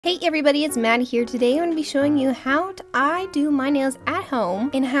Hey everybody, it's Maddie here. Today I'm going to be showing you how I do my nails at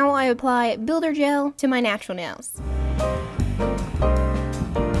home and how I apply builder gel to my natural nails.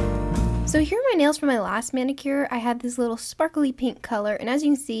 So here are my nails from my last manicure. I had this little sparkly pink color, and as you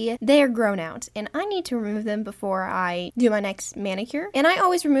can see, they are grown out, and I need to remove them before I do my next manicure. And I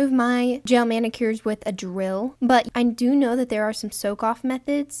always remove my gel manicures with a drill, but I do know that there are some soak-off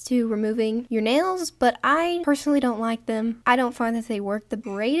methods to removing your nails, but I personally don't like them. I don't find that they work the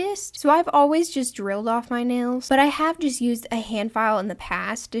greatest, so I've always just drilled off my nails, but I have just used a hand file in the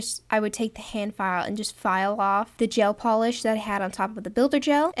past. I would take the hand file and just file off the gel polish that I had on top of the builder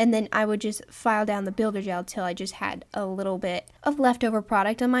gel, and then I would just file down the builder gel till I just had a little bit of leftover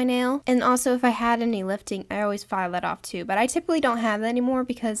product on my nail. And also if I had any lifting, I always file that off too, but I typically don't have that anymore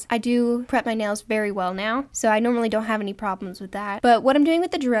because I do prep my nails very well now, so I normally don't have any problems with that. But what I'm doing with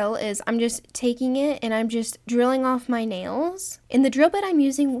the drill is I'm just taking it and I'm just drilling off my nails. And the drill bit I'm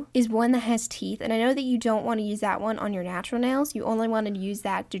using is one that has teeth, and I know that you don't want to use that one on your natural nails. You only want to use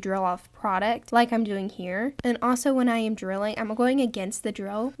that to drill off product like I'm doing here. And also when I am drilling, I'm going against the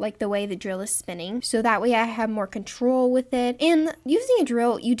drill, like the way the drill is spinning, so that way I have more control with it. And using a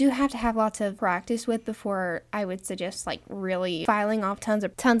drill, you do have to have lots of practice with before I would suggest like really filing off tons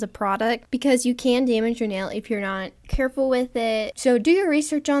of product, because you can damage your nail if you're not careful with it. So do your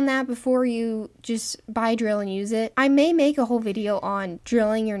research on that before you just buy a drill and use it. I may make a whole video on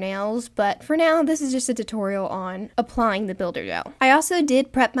drilling your nails, but for now this is just a tutorial on applying the builder gel. I also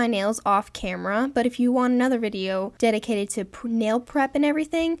did prep my nails off camera, but if you want another video dedicated to nail prep and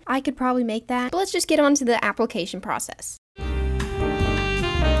everything, I could probably make that. But let's just get on to the application process.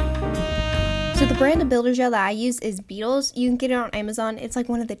 So the brand of builder gel that I use is Beetles. You can get it on Amazon. It's like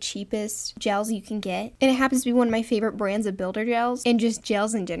one of the cheapest gels you can get. And it happens to be one of my favorite brands of builder gels and just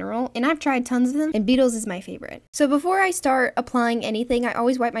gels in general. And I've tried tons of them, and Beetles is my favorite. So before I start applying anything, I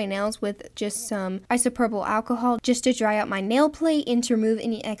always wipe my nails with just some isopropyl alcohol just to dry out my nail plate and to remove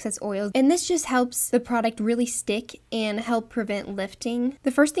any excess oils. And this just helps the product really stick and help prevent lifting.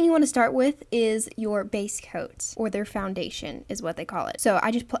 The first thing you want to start with is your base coat, or their foundation is what they call it. So I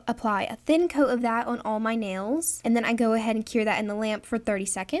just apply a thin coat of that on all my nails, and then I go ahead and cure that in the lamp for 30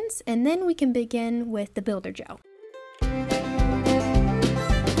 seconds, and then we can begin with the builder gel.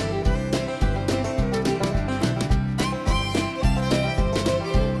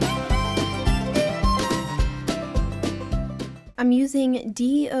 I'm using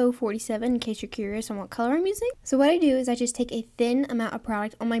DO47 in case you're curious on what color I'm using. So what I do is I just take a thin amount of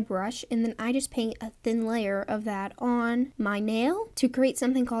product on my brush, and then I just paint a thin layer of that on my nail to create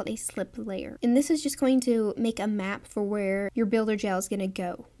something called a slip layer. And this is just going to make a map for where your builder gel is going to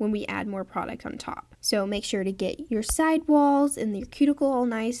go when we add more product on top. So make sure to get your side walls and your cuticle all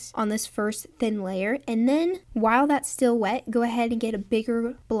nice on this first thin layer. And then while that's still wet, go ahead and get a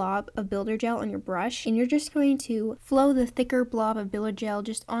bigger blob of builder gel on your brush. And you're just going to flow the thicker blob of builder gel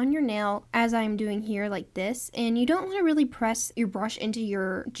just on your nail as I'm doing here, like this. And you don't want to really press your brush into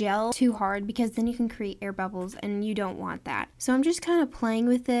your gel too hard, because then you can create air bubbles, and you don't want that. So I'm just kind of playing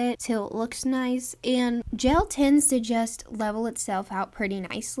with it till it looks nice. And gel tends to just level itself out pretty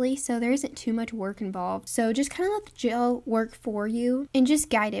nicely, so there isn't too much work involved. So just kind of let the gel work for you and just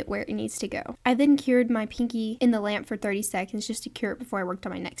guide it where it needs to go. I then cured my pinky in the lamp for 30 seconds just to cure it before I worked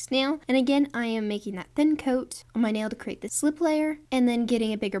on my next nail. And again, I am making that thin coat on my nail to create the slip layer, and then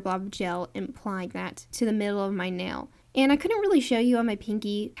getting a bigger blob of gel and applying that to the middle of my nail. And I couldn't really show you on my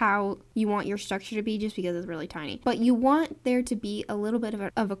pinky how you want your structure to be just because it's really tiny. But you want there to be a little bit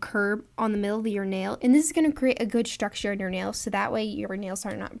of a curve on the middle of your nail. And this is going to create a good structure in your nails, so that way your nails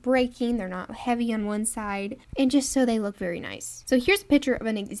are not breaking, they're not heavy on one side, and just so they look very nice. So here's a picture of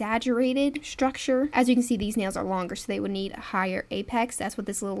an exaggerated structure. As you can see, these nails are longer, so they would need a higher apex. That's what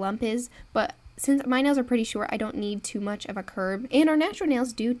this little lump is. But since my nails are pretty short, I don't need too much of a curve. And our natural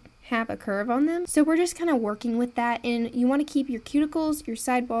nails do have a curve on them, so we're just kind of working with that. And you want to keep your cuticles, your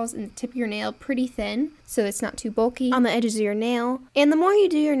sidewalls, and the tip of your nail pretty thin so it's not too bulky on the edges of your nail. And the more you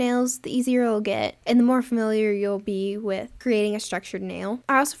do your nails, the easier it'll get, and the more familiar you'll be with creating a structured nail.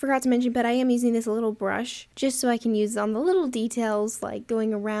 I also forgot to mention, but I am using this little brush just so I can use it on the little details, like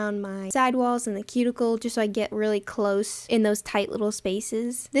going around my sidewalls and the cuticle, just so I get really close in those tight little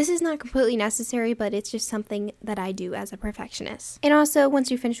spaces. This is not completely necessary, but it's just something that I do as a perfectionist. And also,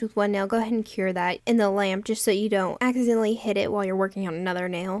 once you're finished with one nail, go ahead and cure that in the lamp just so you don't accidentally hit it while you're working on another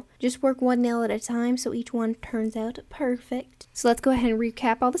nail. Just work one nail at a time so each one turns out perfect. So let's go ahead and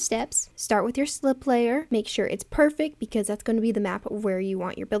recap all the steps. Start with your slip layer. Make sure it's perfect because that's going to be the map of where you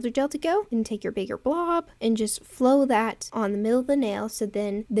want your builder gel to go. And take your bigger blob and just flow that on the middle of the nail so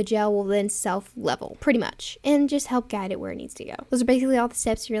then the gel will then self-level pretty much and just help guide it where it needs to go. Those are basically all the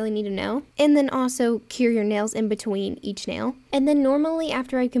steps you really need to know. And then also cure your nails in between each nail. And then normally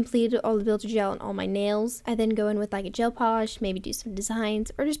after I completed all the builder gel and all my nails, I then go in with like a gel polish, maybe do some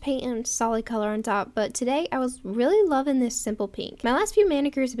designs or just paint a solid color on top. But today I was really loving this simple pink. My last few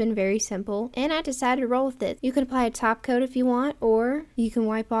manicures have been very simple and I decided to roll with it. You can apply a top coat if you want, or you can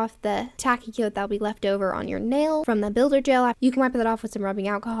wipe off the tacky coat that'll be left over on your nail from the builder gel. You can wipe that off with some rubbing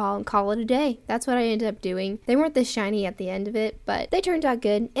alcohol and call it a day. That's what I ended up doing. They weren't this shiny at the end of it, but they turned out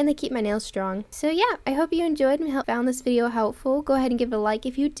good and they keep my nails strong. So yeah, I hope you enjoyed and found this video helpful. Go ahead and give it a like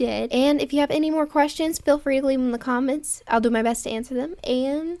if you did. And if you have any more questions, feel free to leave them in the comments. I'll do my best to answer them.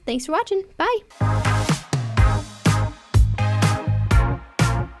 And thanks for watching. Bye!